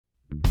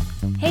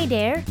Hey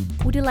there,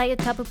 would you like a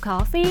cup of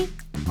coffee?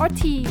 Or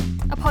tea,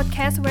 a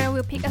podcast where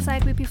we'll pick a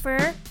side we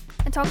prefer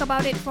and talk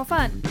about it for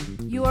fun.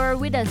 You are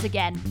with us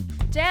again.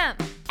 Jam!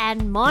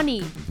 And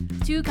Moni,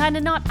 two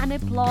kinda not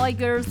unemployed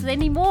girls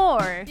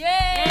anymore.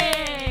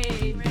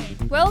 Yay!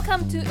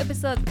 Welcome to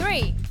episode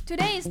 3.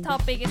 Today's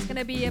topic is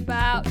gonna be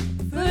about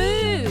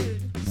food.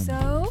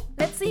 So,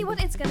 let's see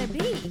what it's gonna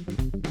be.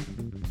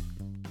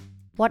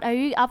 What are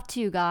you up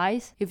to,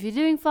 guys? If you're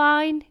doing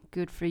fine,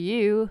 good for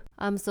you.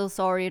 I'm so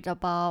sorry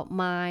about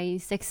my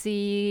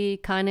sexy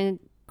kind of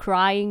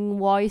crying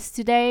voice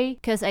today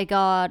because I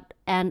got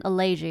an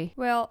allergy.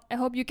 Well, I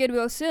hope you get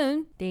well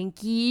soon.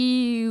 Thank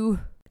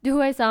you.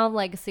 Do I sound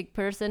like a sick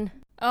person?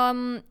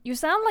 You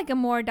sound like a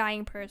more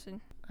dying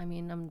person. I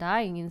mean, I'm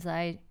dying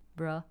inside,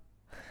 bruh.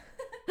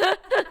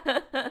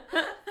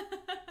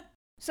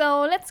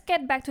 So, let's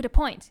get back to the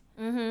point.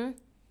 Shabu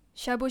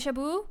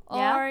shabu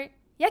or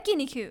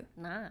yakiniku.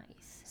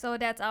 Nice. So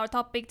that's our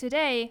topic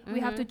today. We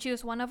have to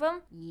choose one of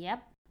them.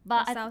 Yep.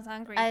 That But sounds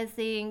hungry. I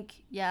think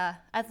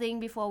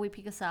before we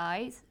pick a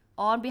side,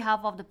 on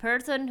behalf of the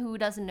person who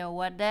doesn't know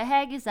what the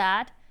heck is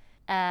that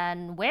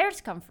and where it's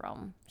come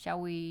from,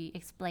 shall we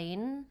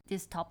explain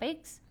these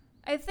topics?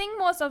 I think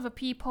most of the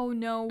people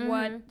know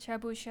what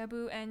shabu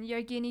shabu and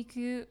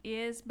yakiniku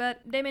is,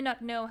 but they may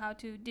not know how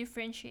to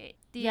differentiate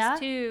these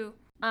two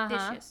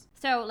dishes.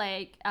 So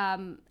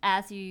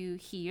as you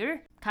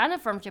hear, kind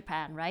of from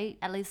Japan, right?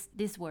 At least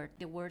the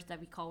words that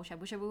we call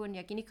shabu shabu and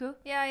yakiniku.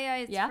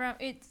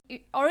 It's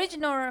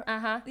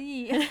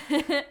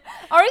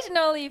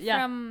originally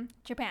from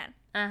Japan.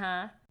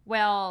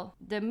 Well,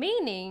 the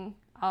meaning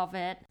of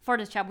it for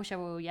the shabu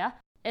shabu,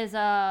 is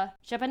a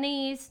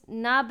Japanese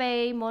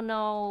nabe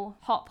mono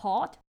hot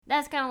pot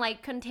that's kind of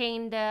like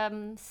contain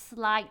the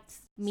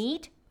sliced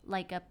meat,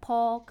 like a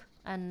pork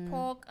and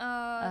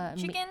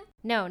Chicken?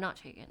 No, not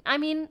chicken. I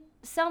mean,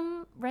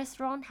 some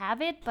restaurants have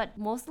it, but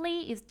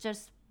mostly it's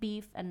just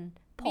beef and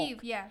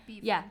pork.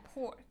 Beef and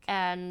pork.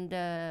 And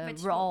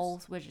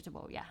rolls,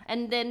 vegetable,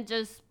 and then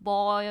just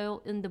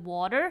boil in the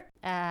water,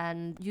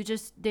 and you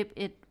just dip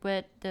it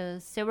with the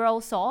several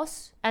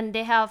sauce. And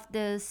they have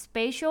the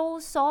special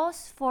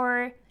sauce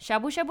for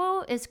shabu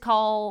shabu. It's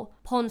called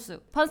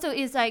ponzu. Ponzu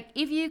is like,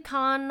 if you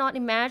cannot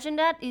imagine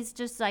that, it's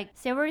just like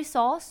savory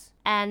sauce,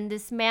 and the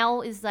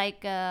smell is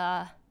like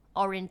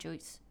orange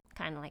juice,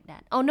 kind of like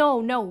that. Oh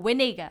no,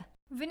 vinegar.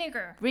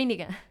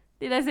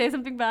 Did I say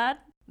something bad?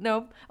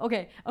 Nope.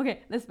 Okay,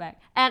 let's back.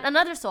 And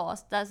another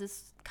sauce that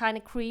is kind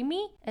of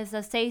creamy is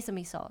a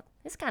sesame sauce.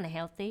 It's kind of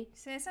healthy.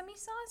 Sesame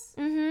sauce?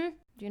 Do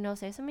you know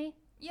sesame?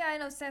 Yeah, I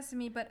know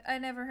sesame, but I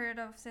never heard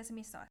of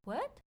sesame sauce.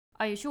 What?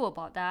 Are you sure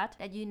about that?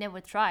 That you never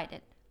tried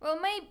it? Well,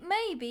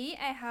 maybe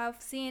I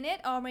have seen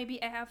it, or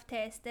maybe I have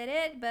tasted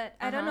it, but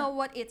I don't know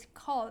what it's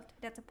called.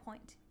 That's a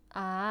point.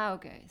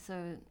 Okay.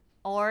 So,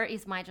 or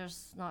it might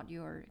just not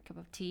your cup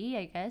of tea,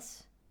 I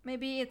guess.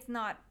 Maybe it's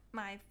not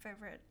my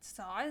favorite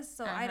sauce,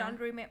 so I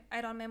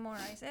don't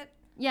memorize it.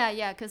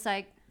 Yeah, because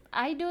I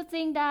do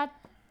think that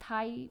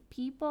Thai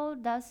people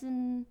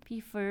doesn't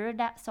prefer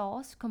that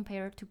sauce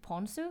compared to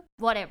ponzu.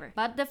 Whatever.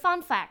 But the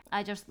fun fact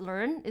I just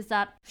learned is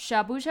that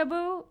shabu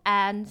shabu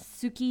and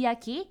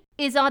sukiyaki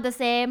is not the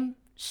same.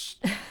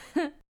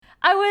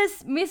 I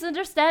was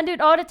misunderstood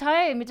all the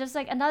time. It's just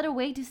like another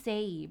way to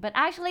say. But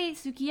actually,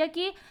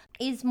 sukiyaki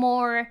is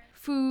more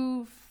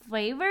full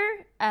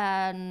flavor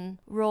and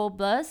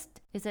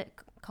robust. Is it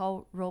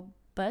called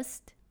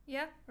robust?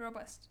 Yeah,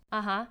 robust.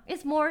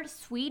 It's more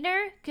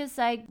sweeter because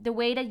like the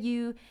way that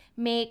you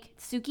make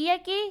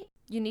sukiyaki,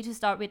 you need to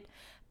start with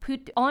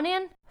put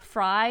onion,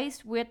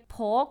 fries with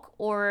pork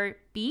or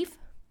beef,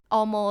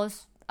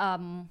 almost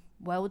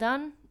well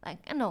done,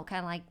 like I know,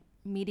 kind of like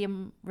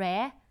medium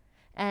rare.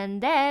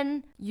 And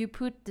then you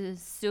put the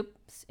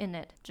soups in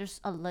it just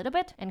a little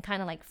bit and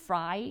kind of like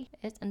fry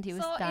it until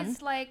it's done. So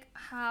it's like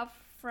half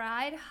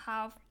fried,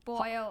 half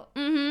boiled.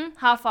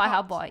 Half fried,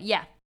 half boiled.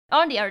 Yeah.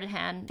 On the other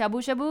hand,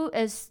 shabu shabu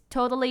is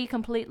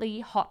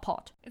completely hot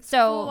pot. It's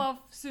full of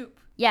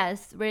soup. Yeah,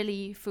 it's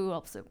really full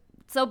of soup.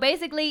 So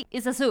basically,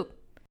 it's a soup.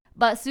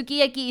 But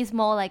sukiyaki is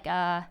more like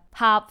a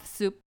half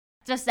soup.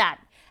 Just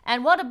that.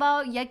 And what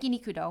about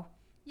yakiniku though?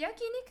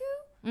 Yakiniku?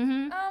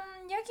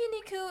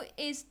 Yakiniku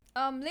is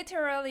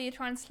literally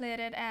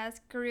translated as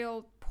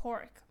grilled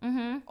pork.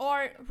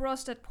 Or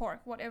roasted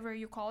pork, whatever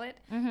you call it.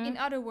 In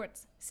other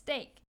words,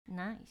 steak.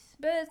 Nice.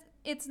 But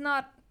it's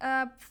not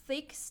a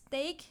thick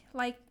steak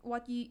like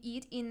what you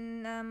eat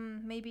in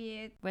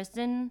maybe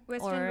Western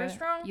or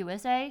restaurant.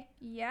 USA.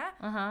 Yeah.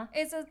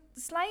 It's a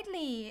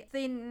slightly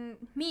thin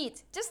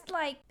meat, just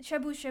like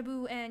shabu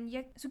shabu and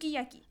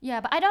sukiyaki.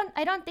 Yeah, but I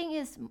don't think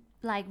it's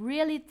like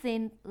really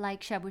thin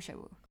like shabu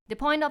shabu. The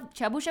point of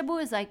shabu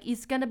shabu is like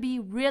it's gonna be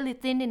really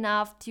thin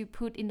enough to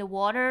put in the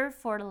water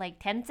for like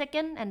 10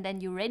 seconds and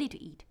then you're ready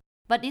to eat.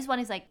 But this one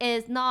is like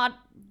it's not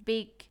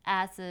big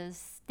as a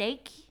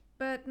steak,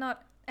 but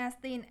not as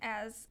thin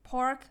as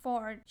pork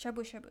for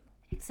shabu shabu.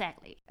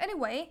 Exactly.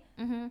 Anyway,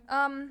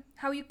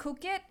 how you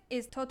cook it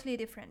is totally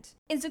different.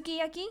 In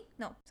sukiyaki,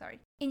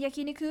 in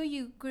yakiniku,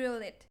 you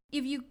grill it.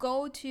 If you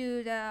go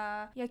to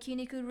the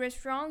yakiniku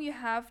restaurant, you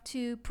have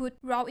to put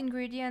raw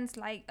ingredients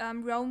like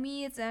raw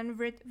meats and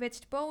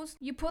vegetables.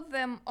 You put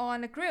them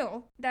on a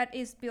grill that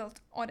is built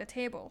on the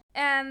table.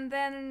 And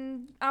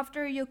then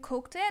after you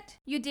cooked it,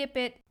 you dip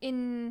it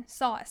in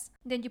sauce.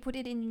 Then you put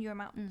it in your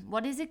mouth.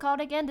 What is it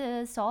called again,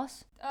 the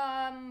sauce?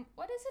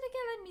 What is it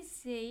again? Let me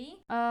see.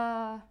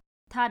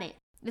 Tare.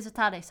 It's a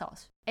tare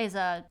sauce. It's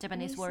a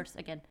Japanese word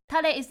again.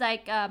 Tare is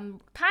like kind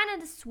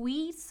of the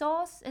sweet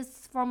sauce.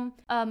 It's from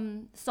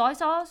soy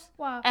sauce.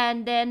 Wow.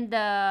 And then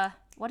the,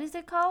 what is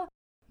it called?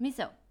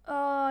 Miso.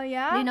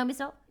 Yeah. Do you know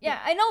miso? Yeah,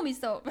 I know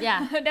miso.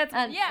 Yeah. I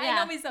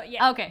know miso.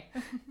 Yeah. Okay.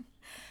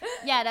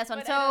 Yeah, that's one.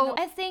 But So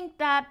I think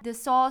that the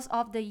sauce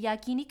of the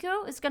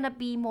yakiniku is gonna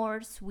be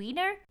more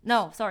sweeter.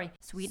 No, sorry,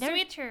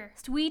 sweeter.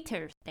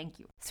 Sweeter. Thank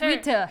you.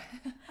 Sweeter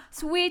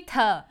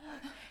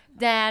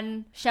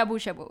than shabu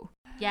shabu.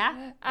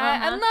 Yeah.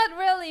 I'm not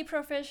really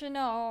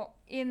professional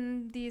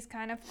in these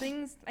kind of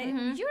things.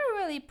 You're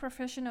really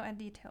professional and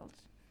detailed.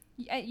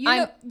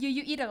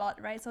 You eat a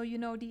lot, right? So you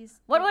know these.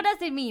 What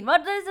does it mean?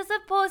 What is it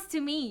supposed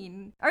to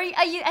mean? Are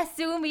you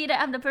assuming that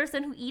I'm the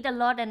person who eat a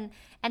lot and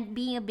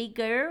being a big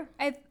girl?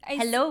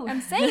 Hello.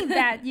 I'm saying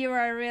that you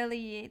are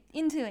really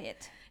into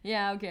it.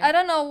 Yeah, okay. I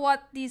don't know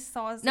what these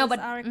sauces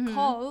are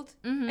called.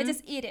 Mm-hmm. I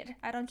just eat it.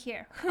 I don't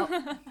care.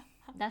 Oh,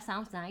 that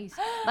sounds nice.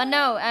 But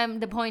no,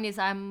 the point is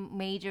I'm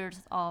majored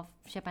of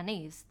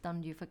Japanese,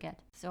 don't you forget.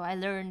 So I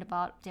learned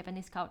about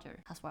Japanese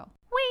culture as well.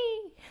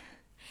 Whee!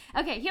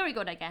 Okay, here we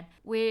go again.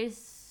 Which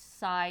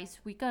size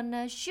we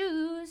gonna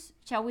choose?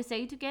 Shall we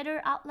say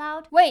together out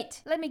loud?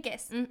 Wait, let me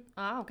guess.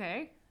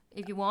 Okay.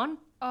 If you want.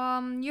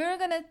 You're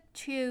gonna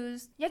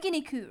choose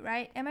yakiniku,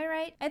 right? Am I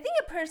right? I think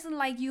a person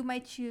like you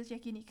might choose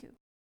yakiniku.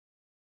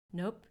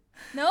 Nope.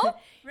 No?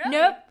 Really?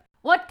 Nope.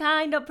 What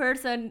kind of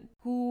person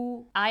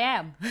who I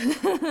am?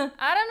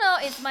 I don't know.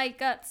 It's my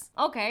guts.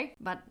 Okay,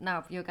 but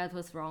no, your gut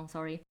was wrong.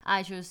 Sorry.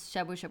 I choose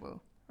shabu shabu.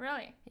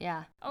 Really?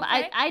 Yeah. Okay.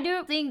 But I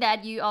do think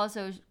that you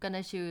also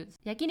gonna choose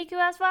yakiniku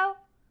as well.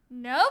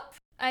 Nope.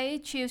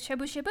 I choose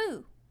shabu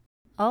shabu.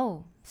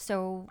 Oh,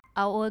 so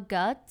our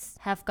guts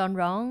have gone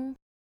wrong.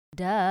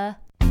 Duh.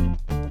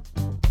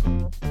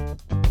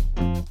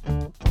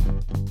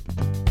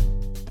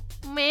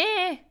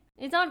 Meh.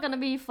 It's not gonna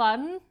be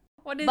fun.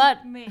 What is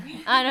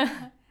me? I don't.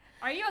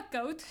 Are you a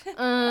goat?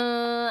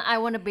 I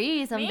wanna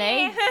be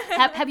someday.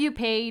 have you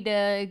played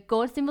the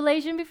goat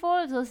simulation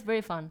before? It was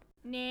very fun.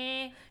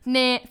 Nah.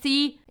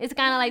 See, it's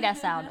kind of like that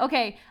sound.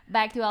 Okay,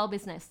 back to our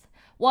business.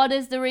 What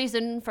is the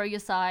reason for your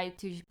side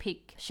to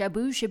pick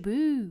shabu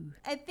shabu?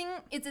 I think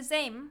it's the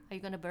same. Are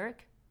you gonna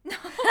burp? No.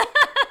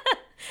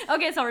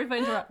 Okay, sorry for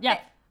interrupting. Yeah.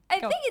 I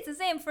think it's the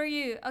same for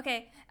you.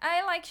 Okay,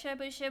 I like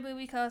shabu shabu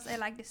because I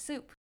like the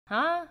soup.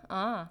 Huh?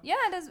 Yeah,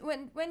 that's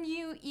when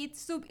you eat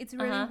soup, it's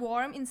really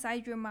warm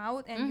inside your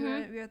mouth and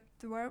your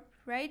throat,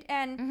 right?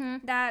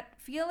 And that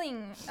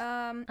feeling,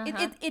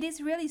 it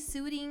is really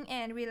soothing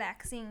and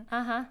relaxing.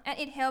 And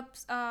it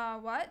helps.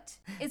 What?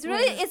 It's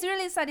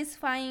really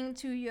satisfying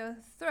to your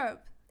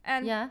throat.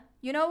 And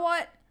you know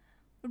what?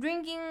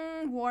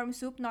 Drinking warm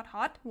soup, not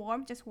hot,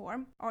 warm, just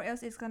warm, or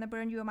else it's gonna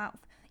burn your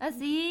mouth. I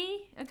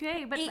see.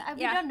 Okay, but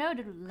we don't know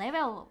the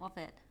level of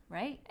it.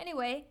 Right?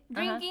 Anyway,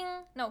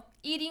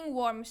 eating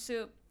warm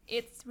soup,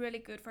 it's really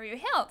good for your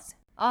health.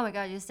 Oh my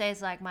god, you say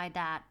it's like my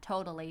dad,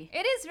 totally.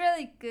 It is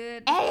really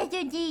good. And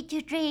you need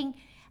to drink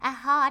a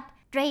hot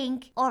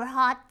drink or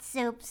hot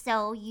soup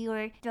so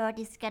your throat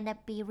is gonna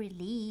be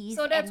released.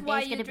 So that's and why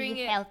it's you gonna drink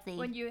be it healthy.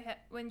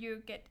 when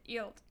you get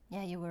ill.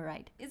 Yeah, you were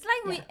right. It's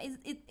like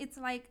it's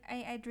like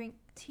I drink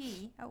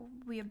tea. Oh,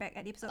 we are back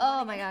at episode.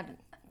 Oh my god,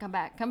 come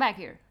back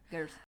here,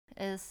 girls.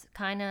 Is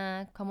kind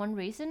of common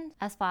reason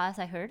as far as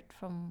I heard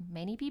from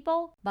many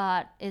people,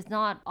 but it's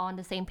not on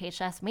the same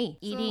page as me.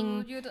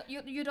 So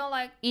you don't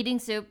like eating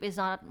soup is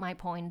not my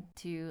point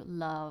to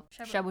love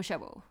shabu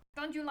shabu.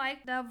 Don't you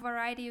like the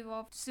variety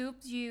of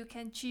soups you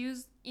can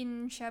choose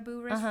in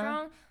shabu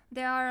restaurant?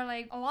 There are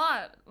like a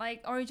lot,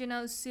 like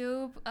original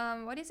soup.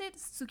 What is it?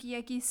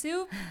 Sukiyaki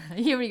soup.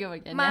 Here we go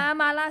again.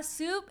 Mala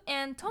soup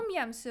and tom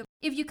yum soup.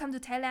 If you come to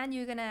Thailand,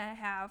 you're gonna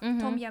have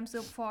tom yum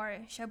soup for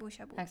shabu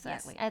shabu.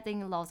 Exactly. Yes. I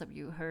think lots of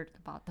you heard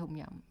about tom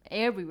yum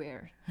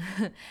everywhere.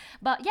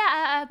 But yeah,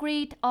 I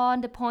agreed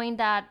on the point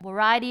that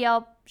variety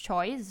of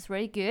choice is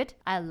really good.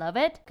 I love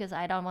it because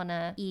I don't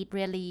wanna eat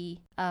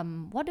really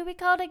what do we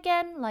call it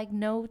again? Like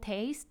no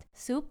taste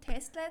soup.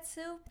 Tasteless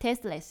soup.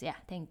 Tasteless. Yeah.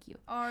 Thank you.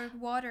 Or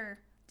water.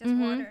 Just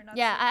water, not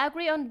yeah, soup. I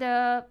agree on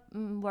the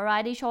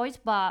variety choice,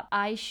 but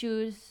I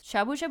choose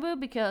shabu shabu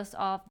because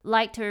of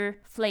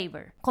lighter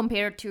flavor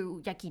compared to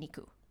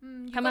yakiniku.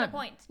 You got a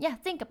point. Yeah,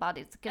 think about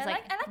it. I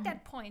like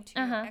that point too,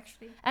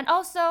 actually. And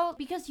also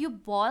because you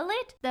boil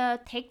it, the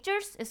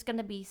textures is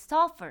gonna be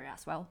softer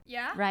as well.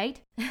 Yeah.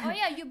 Right? Oh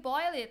yeah, you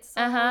boil it,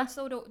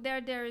 so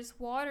there is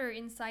water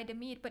inside the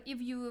meat. But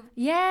if you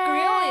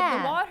grill it,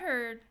 the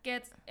water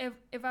gets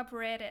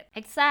evaporated.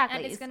 Exactly.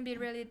 And it's gonna be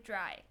really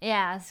dry.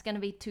 Yeah, it's gonna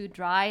be too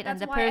dry.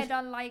 That's and why I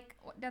don't like.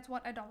 That's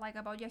what I don't like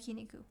about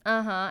yakiniku.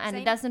 And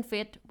Same. it doesn't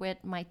fit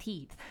with my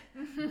teeth.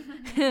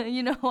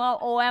 You know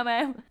how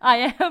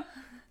I am.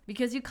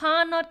 Because you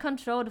cannot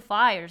control the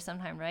fire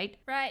sometimes, right?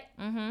 Right.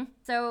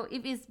 So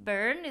if it's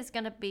burned, it's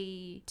gonna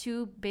be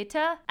too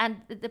bitter,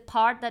 and the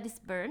part that is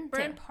burned.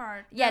 Burn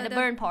part. Yeah, the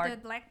burn part. The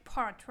black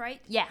part,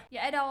 right? Yeah.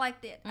 Yeah, I don't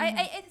like it.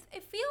 I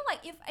feel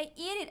like if I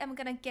eat it, I'm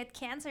gonna get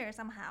cancer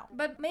somehow.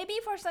 But maybe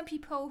for some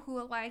people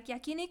who like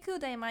yakiniku,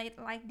 they might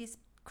like this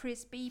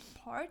crispy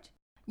part.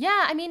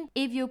 Yeah, I mean,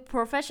 if you're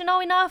professional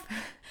enough,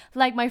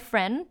 like my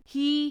friend,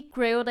 he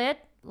grilled it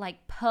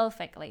like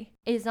perfectly.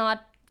 It's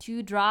not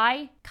too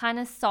dry, kind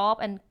of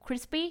soft and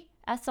crispy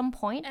at some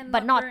point, and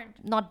but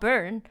not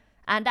burned.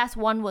 And that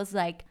one was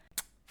like,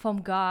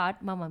 from God,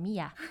 Mamma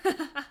Mia.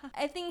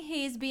 I think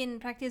he's been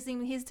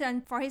practicing his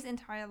turn for his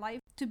entire life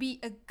to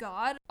be a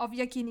god of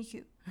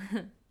yakiniku.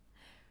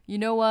 You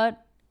know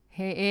what?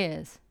 He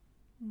is.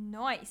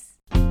 Nice.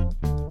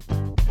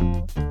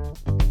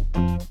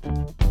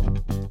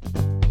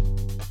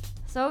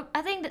 So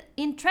I think the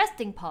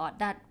interesting part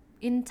that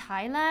in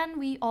Thailand,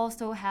 we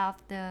also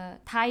have the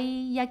Thai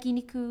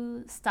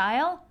yakiniku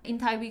style. In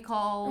Thai, we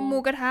call...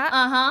 Mukatha.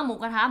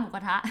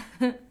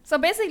 Mukatha. So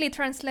basically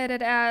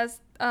translated as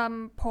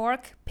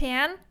pork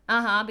pan.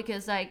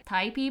 Because like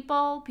Thai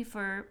people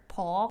prefer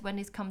pork when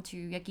it comes to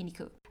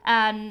yakiniku.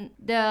 And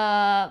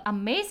the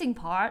amazing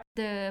part,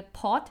 the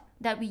pot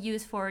that we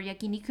use for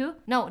yakiniku,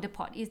 no, the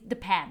pot is the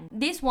pan.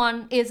 This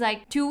one is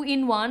like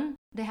 2-in-1.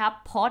 They have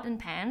pot and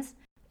pans.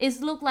 It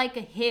looks like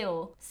a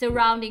hill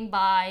surrounding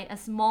by a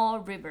small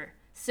river.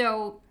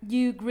 So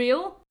you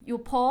grill your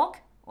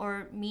pork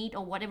or meat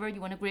or whatever you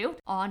want to grill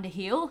on the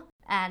hill.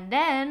 And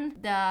then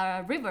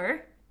the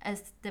river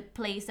is the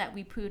place that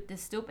we put the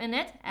soup in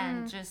it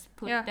and just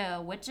put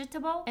the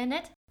vegetable in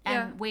it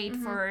and wait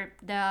for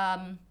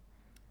the...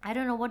 I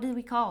don't know, what do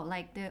we call?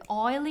 Like the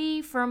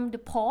oily from the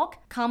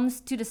pork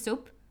comes to the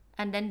soup.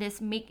 And then this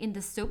mix in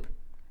the soup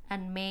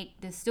and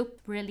make the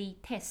soup really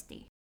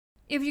tasty.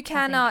 If you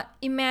cannot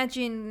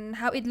imagine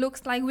how it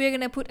looks like, we're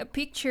gonna put a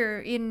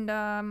picture in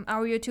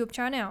our YouTube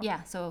channel.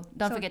 Yeah, so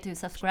don't forget to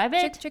subscribe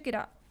it. Check it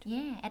out.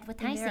 Yeah,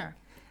 advertising.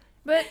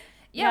 But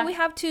we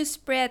have to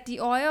spread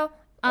the oil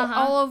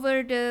all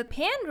over the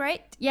pan,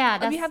 right?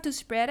 Yeah, we have to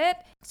spread it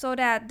so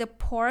that the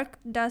pork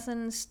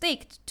doesn't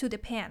stick to the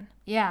pan.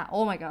 Yeah.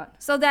 Oh my God.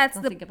 So that's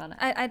don't think about it.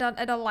 I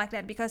don't like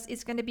that because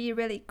it's gonna be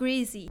really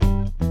greasy.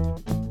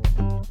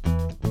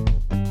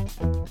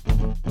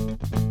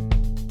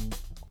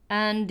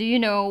 And do you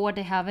know what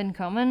they have in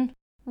common?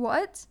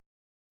 What?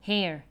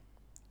 Hair.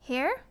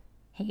 Hair?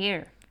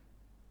 Hair.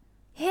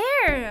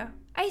 Hair!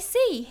 I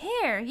see,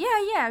 hair.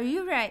 Yeah,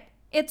 you're right.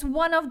 It's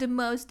one of the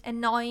most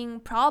annoying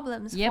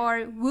problems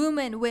for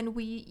women when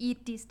we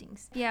eat these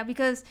things. Yeah,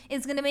 because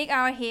it's gonna make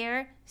our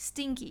hair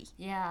stinky.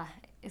 Yeah,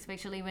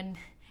 especially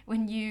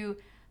when you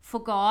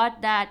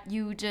forgot that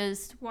you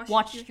just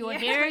washed your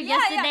hair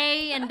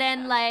yesterday and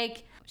then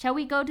like, shall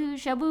we go to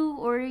shabu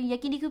or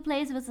yakiniku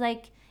place? It was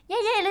like,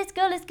 yeah, let's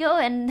go.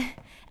 And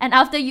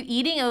after you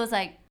eating, it was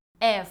like,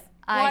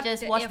 I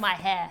just washed my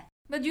hair.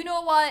 But you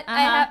know what?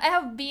 I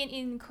have been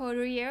in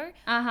Korea.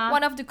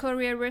 One of the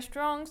Korean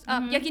restaurants,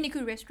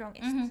 yakiniku restaurant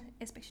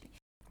especially.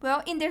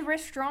 Well, in the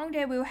restaurant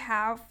they will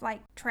have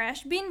like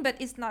trash bin, but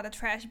it's not a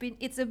trash bin.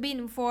 It's a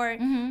bin for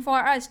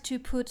us to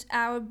put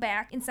our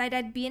bag inside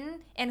that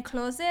bin and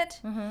close it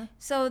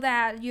so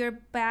that your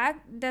bag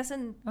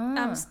doesn't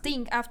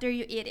stink after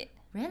you eat it.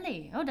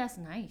 Really? Oh, that's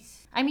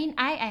nice. I mean,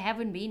 I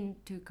haven't been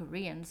to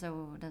Korean,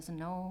 so doesn't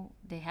know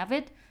they have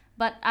it.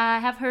 But I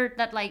have heard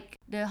that like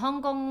the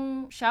Hong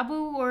Kong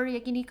shabu or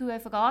yakiniku, I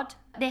forgot.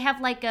 They have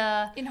like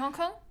a... In Hong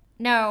Kong?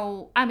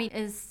 No, I mean,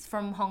 it's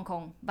from Hong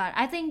Kong. But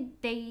I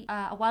think they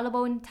are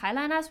available in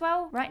Thailand as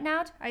well right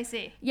now. I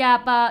see. Yeah,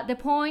 but the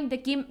point,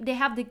 they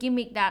have the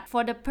gimmick that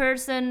for the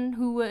person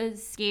who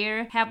is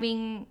scared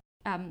having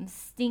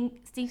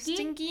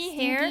stinky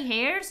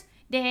hairs,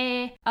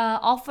 they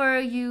offer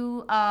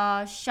you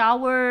a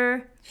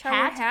shower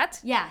hat.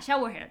 Yeah,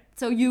 shower hat.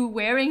 So you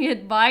wearing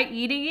it by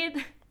eating it.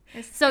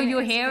 So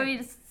your hair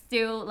is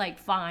still like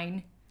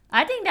fine.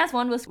 I think that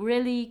one was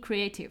really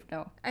creative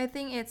though. I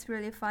think it's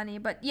really funny,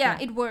 but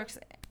it works.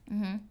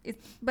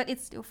 But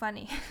it's still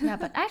funny. Yeah,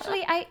 but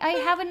actually I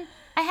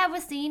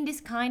haven't seen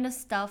this kind of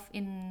stuff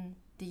in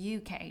the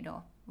UK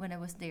though when I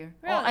was there.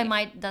 Really? Or I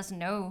might doesn't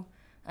know.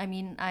 I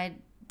mean, I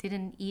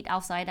didn't eat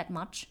outside that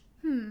much.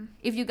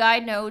 If you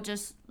guys know,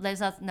 just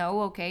let us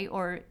know, okay?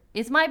 Or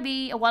it might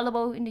be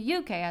available in the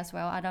UK as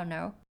well. I don't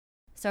know.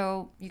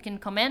 So you can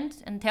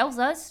comment and tell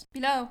us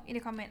below in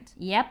the comment.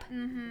 Yep.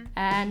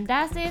 And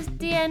that is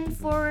the end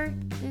for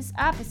this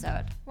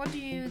episode. What do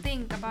you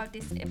think about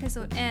this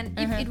episode? And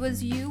if it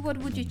was you, what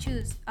would you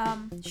choose?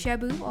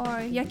 Shabu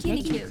or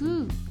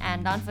yakiniku?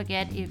 And don't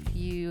forget, if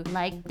you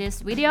like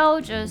this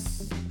video,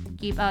 just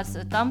give us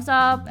a thumbs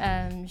up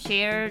and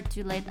share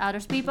to let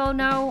others people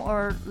know,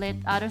 or let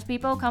others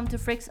people come to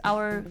fix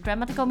our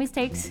grammatical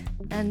mistakes.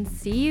 And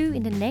see you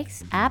in the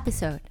next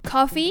episode.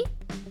 Coffee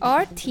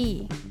or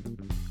tea?